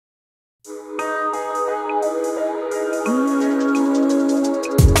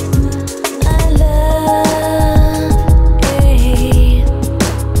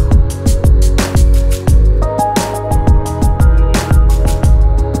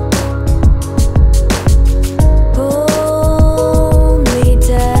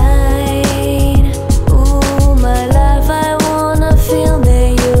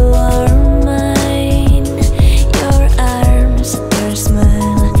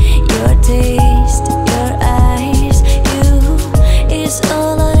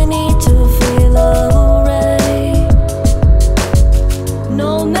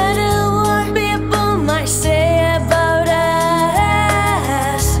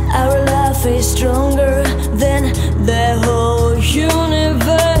love is stronger than the whole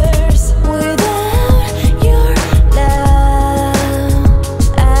universe. Without your love,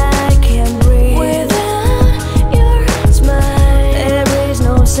 I can't breathe. Without your smile, there is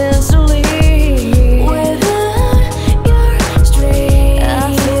no sense to live. Without your strength,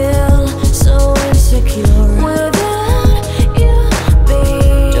 I feel so insecure. Without you,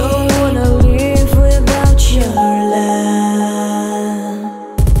 babe, don't wanna live without your love.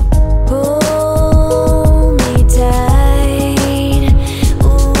 Hold me tight.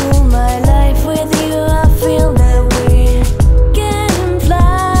 Ooh, my life with you, I feel that we can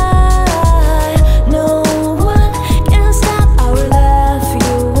fly. No one can stop our love.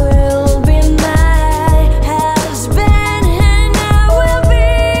 You will be my husband and I will be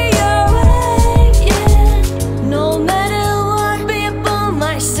your wife, yeah. No matter what people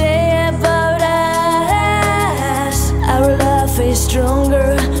might say about us, our love is stronger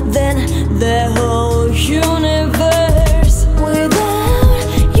than the whole universe.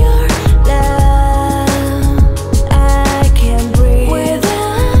 Without your love, I can't breathe.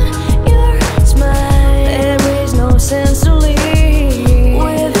 Without your smile, there is no sense to live.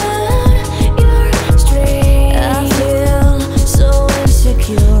 Without your strength, I feel so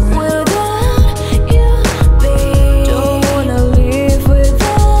insecure. Without you, babe, don't wanna live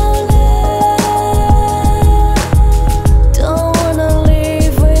without love. Don't wanna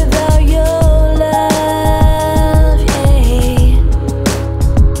live without your love, yeah.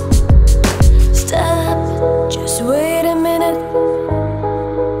 Stop, just wait a minute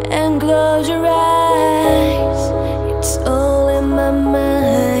and close your eyes. It's all in my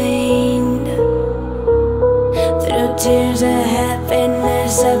mind. Through tears of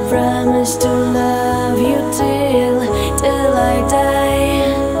happiness, I promise to